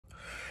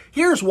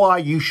Here's why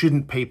you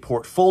shouldn't pay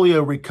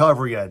Portfolio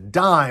Recovery a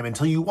dime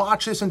until you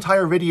watch this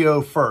entire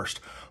video first.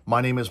 My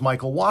name is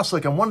Michael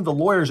Wasylik. I'm one of the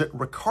lawyers at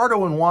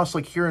Ricardo and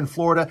Wasylik here in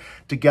Florida.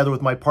 Together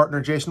with my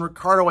partner, Jason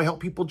Ricardo, I help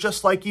people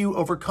just like you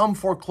overcome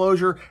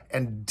foreclosure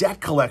and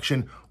debt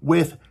collection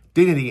with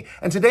dignity.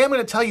 And today I'm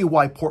going to tell you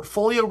why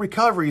Portfolio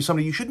Recovery is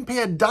something you shouldn't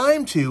pay a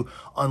dime to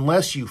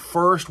unless you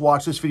first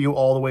watch this video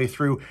all the way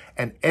through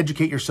and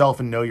educate yourself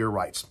and know your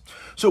rights.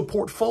 So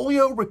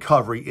Portfolio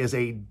Recovery is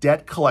a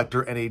debt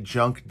collector and a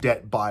junk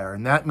debt buyer.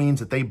 And that means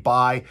that they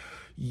buy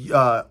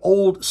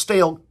old,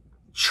 stale,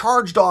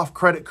 charged off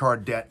credit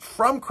card debt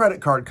from credit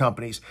card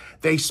companies.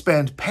 They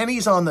spend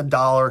pennies on the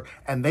dollar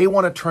and they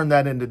want to turn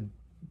that into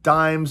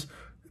dimes,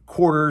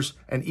 quarters,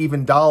 and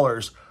even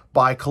dollars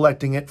by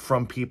collecting it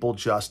from people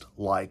just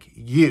like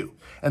you.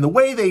 And the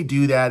way they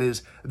do that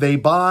is they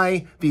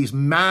buy these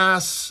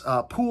mass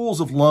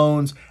pools of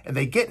loans and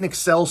they get an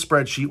Excel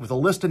spreadsheet with a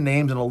list of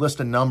names and a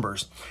list of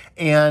numbers.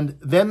 And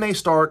then they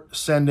start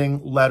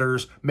sending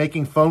letters,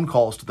 making phone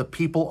calls to the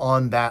people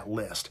on that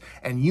list.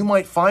 And you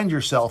might find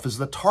yourself as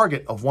the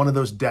target of one of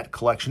those debt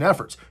collection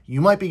efforts.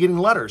 You might be getting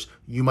letters,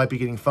 you might be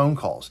getting phone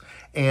calls,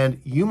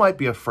 and you might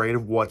be afraid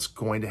of what's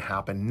going to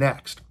happen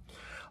next.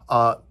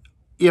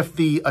 If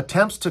the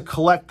attempts to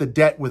collect the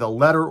debt with a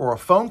letter or a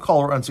phone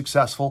call are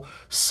unsuccessful,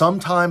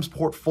 sometimes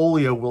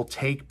Portfolio will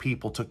take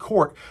people to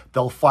court.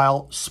 They'll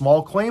file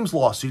small claims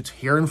lawsuits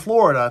here in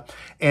Florida,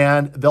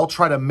 and they'll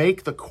try to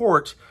make the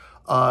court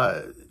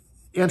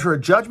enter a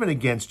judgment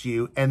against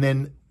you, and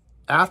then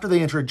after they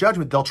enter a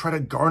judgment, they'll try to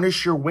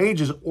garnish your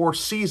wages or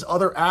seize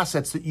other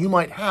assets that you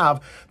might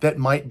have that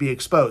might be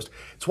exposed.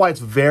 It's why it's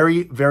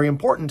very, very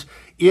important.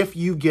 If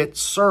you get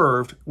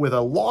served with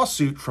a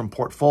lawsuit from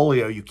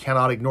Portfolio, you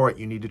cannot ignore it.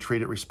 You need to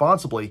treat it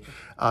responsibly.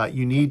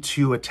 You need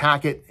to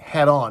attack it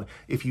head on.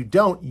 If you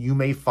don't, you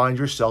may find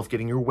yourself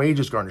getting your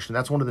wages garnished. And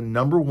that's one of the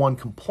 #1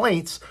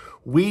 complaints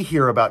we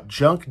hear about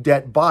junk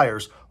debt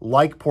buyers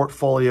like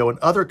Portfolio and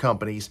other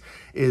companies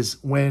is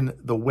when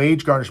the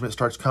wage garnishment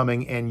starts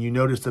coming and you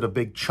notice that a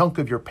big chunk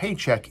of your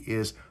paycheck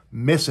is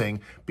missing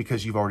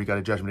because you've already got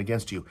a judgment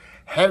against you.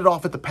 Head it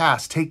off at the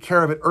pass. Take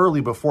care of it early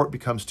before it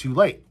becomes too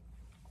late.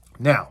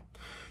 Now,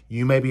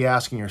 you may be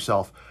asking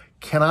yourself,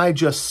 can I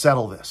just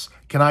settle this?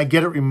 Can I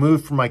get it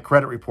removed from my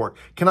credit report?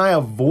 Can I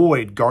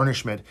avoid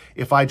garnishment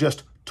if I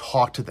just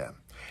talk to them?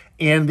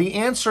 And the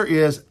answer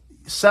is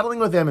settling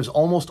with them is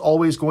almost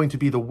always going to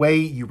be the way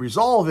you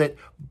resolve it,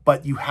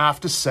 but you have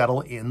to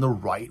settle in the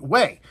right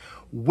way.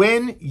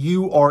 When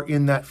you are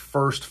in that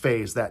first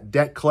phase, that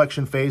debt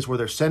collection phase where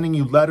they're sending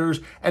you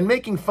letters and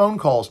making phone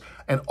calls,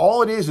 and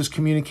all it is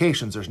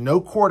communications. There's no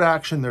court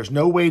action. There's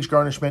no wage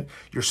garnishment.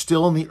 You're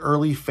still in the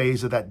early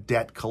phase of that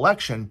debt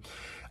collection.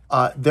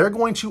 They're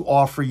going to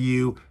offer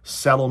you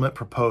settlement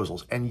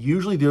proposals, and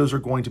usually those are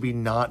going to be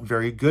not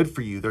very good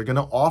for you. They're going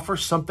to offer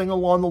something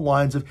along the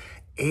lines of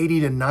 80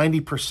 to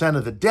 90%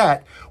 of the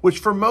debt, which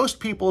for most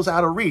people is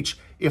out of reach.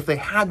 If they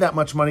had that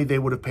much money, they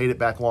would have paid it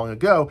back long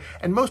ago.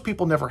 And most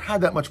people never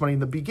had that much money in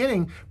the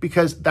beginning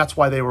because that's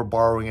why they were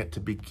borrowing it to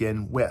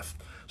begin with.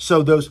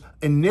 So those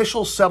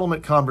initial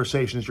settlement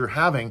conversations you're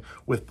having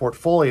with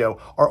Portfolio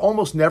are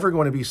almost never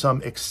going to be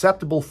some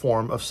acceptable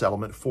form of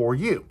settlement for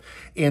you.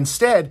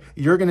 Instead,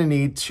 you're going to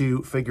need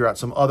to figure out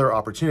some other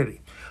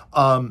opportunity.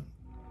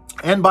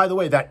 And by the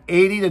way, that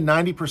 80 to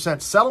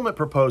 90% settlement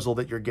proposal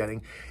that you're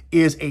getting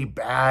is a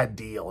bad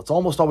deal. It's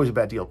almost always a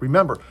bad deal.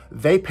 Remember,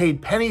 they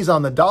paid pennies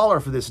on the dollar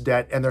for this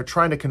debt and they're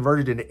trying to convert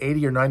it into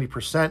 80 or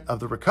 90% of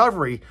the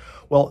recovery.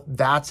 Well,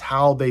 that's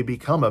how they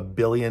become a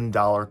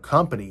billion-dollar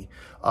company,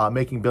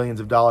 making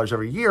billions of dollars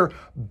every year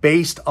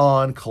based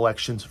on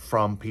collections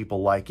from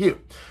people like you.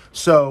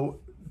 So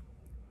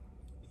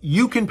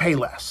you can pay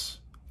less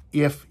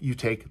if you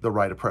take the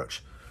right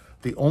approach.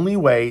 The only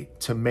way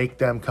to make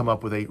them come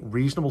up with a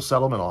reasonable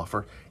settlement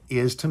offer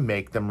is to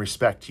make them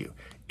respect you.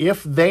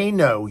 If they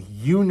know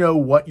you know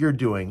what you're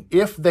doing,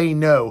 if they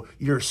know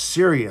you're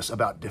serious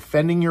about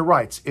defending your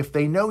rights, if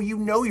they know you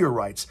know your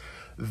rights,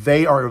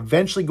 they are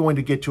eventually going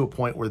to get to a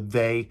point where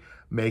they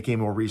make a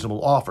more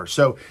reasonable offer.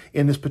 So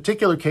in this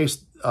particular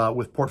case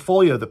with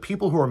Portfolio, the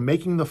people who are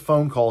making the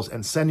phone calls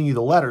and sending you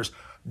the letters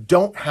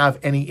don't have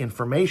any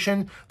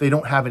information, they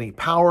don't have any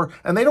power,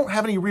 and they don't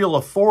have any real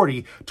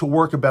authority to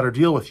work a better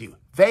deal with you.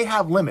 They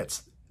have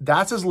limits.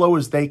 That's as low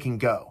as they can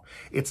go.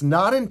 It's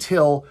not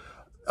until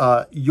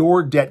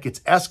your debt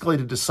gets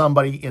escalated to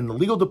somebody in the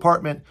legal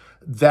department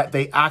that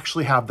they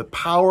actually have the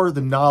power,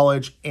 the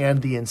knowledge,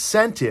 and the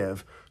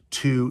incentive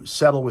to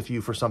settle with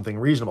you for something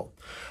reasonable.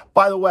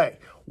 By the way,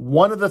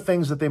 one of the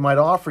things that they might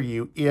offer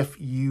you if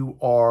you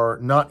are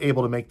not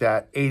able to make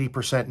that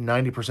 80%,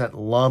 90%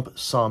 lump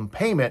sum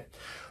payment,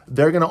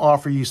 they're going to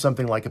offer you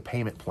something like a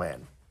payment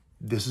plan.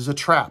 This is a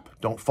trap.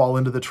 Don't fall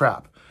into the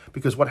trap.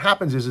 Because what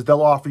happens is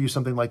they'll offer you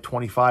something like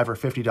 $25 or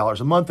 $50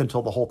 a month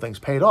until the whole thing's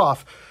paid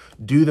off.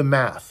 Do the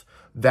math.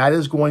 That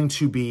is going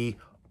to be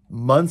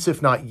months,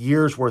 if not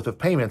years worth of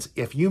payments.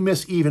 If you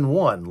miss even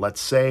one,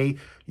 let's say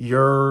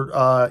your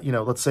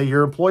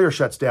employer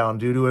shuts down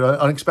due to an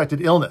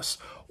unexpected illness,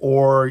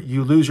 or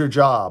you lose your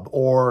job,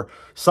 or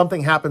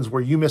something happens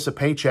where you miss a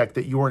paycheck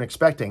that you weren't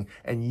expecting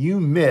and you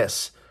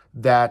miss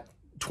that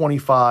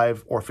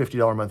 $25 or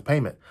 $50 a month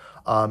payment.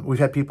 We've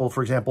had people,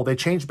 for example, they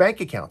changed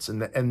bank accounts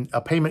and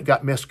a payment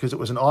got missed because it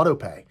was an auto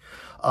pay.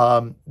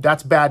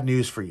 That's bad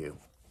news for you,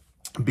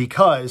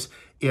 because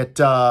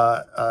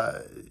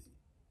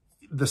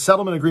the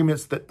settlement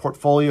agreements that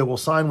Portfolio will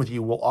sign with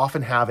you will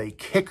often have a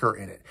kicker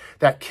in it.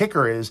 That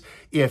kicker is,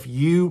 if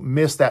you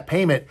miss that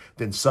payment,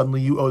 then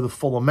suddenly you owe the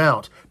full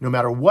amount, no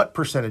matter what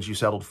percentage you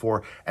settled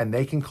for, and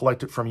they can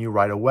collect it from you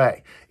right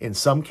away. In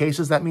some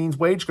cases, that means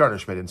wage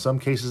garnishment. In some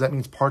cases, that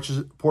means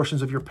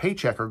portions of your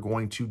paycheck are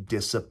going to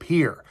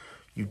disappear.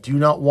 You do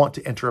not want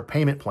to enter a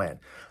payment plan.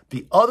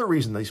 The other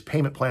reason these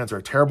payment plans are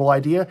a terrible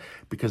idea,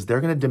 because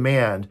they're going to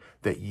demand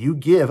that you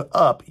give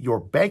up your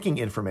banking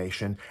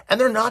information, and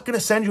they're not going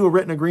to send you a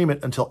written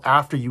agreement until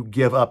after you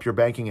give up your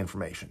banking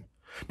information.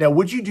 Now,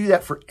 would you do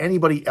that for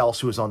anybody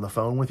else who is on the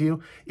phone with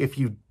you? If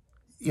you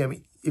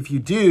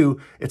do,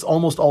 it's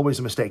almost always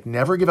a mistake.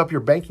 Never give up your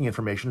banking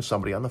information to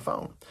somebody on the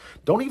phone.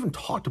 Don't even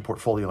talk to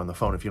Portfolio on the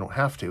phone if you don't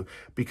have to,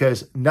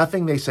 because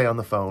nothing they say on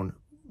the phone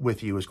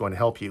with you is going to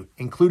help you,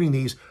 including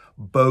these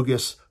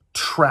bogus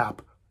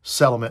trap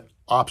settlement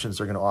options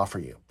they're going to offer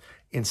you.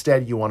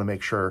 Instead, you want to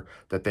make sure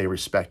that they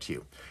respect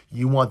you.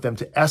 You want them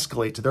to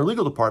escalate to their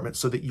legal department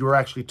so that you're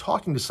actually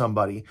talking to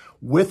somebody,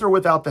 with or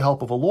without the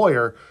help of a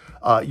lawyer.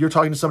 You're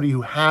talking to somebody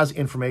who has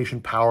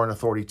information, power, and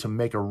authority to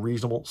make a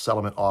reasonable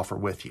settlement offer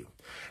with you.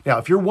 Now,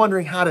 if you're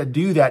wondering how to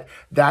do that,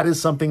 that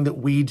is something that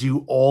we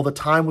do all the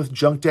time with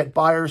junk debt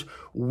buyers.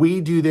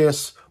 We do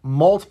this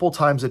multiple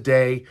times a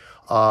day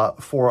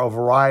for a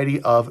variety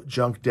of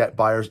junk debt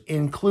buyers,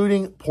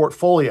 including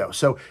Portfolio.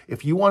 So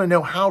if you want to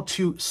know how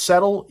to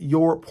settle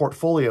your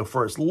portfolio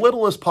for as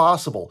little as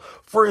possible,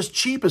 for as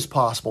cheap as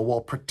possible, while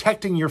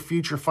protecting your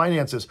future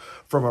finances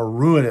from a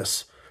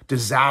ruinous,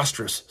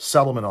 disastrous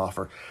settlement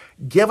offer,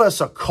 give us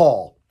a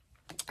call.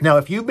 Now,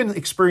 if you've been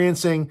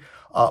experiencing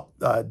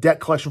debt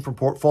collection from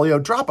Portfolio,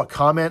 drop a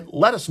comment.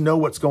 Let us know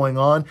what's going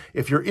on.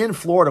 If you're in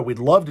Florida, we'd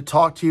love to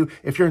talk to you.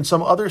 If you're in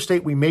some other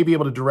state, we may be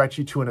able to direct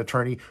you to an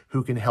attorney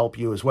who can help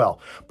you as well.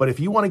 But if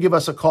you want to give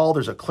us a call,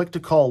 there's a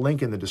click-to-call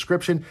link in the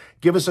description.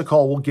 Give us a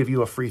call. We'll give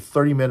you a free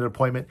 30-minute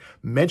appointment.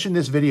 Mention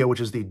this video, which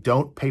is the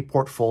Don't Pay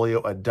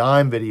Portfolio a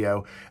Dime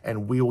video,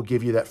 and we will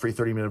give you that free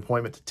 30-minute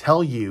appointment to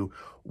tell you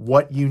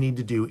what you need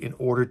to do in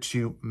order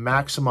to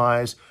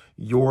maximize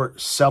your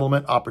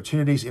settlement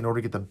opportunities, in order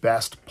to get the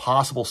best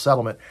possible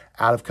settlement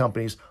out of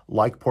companies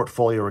like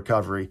Portfolio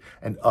Recovery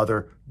and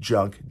other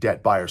junk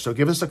debt buyers. So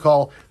give us a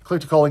call.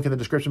 Click to call link in the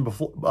description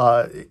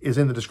is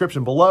in the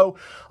description below.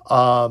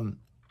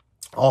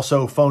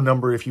 Also, phone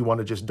number if you want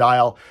to just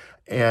dial.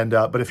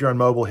 But if you're on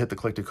mobile, hit the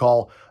click to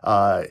call.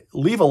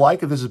 Leave a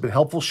like if this has been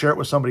helpful. Share it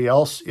with somebody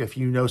else if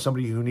you know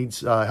somebody who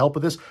needs help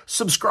with this.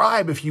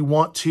 Subscribe if you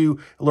want to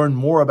learn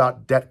more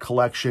about debt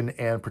collection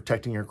and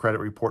protecting your credit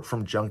report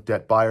from junk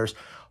debt buyers.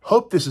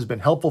 Hope this has been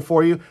helpful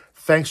for you.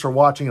 Thanks for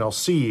watching, and I'll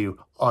see you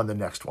on the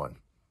next one.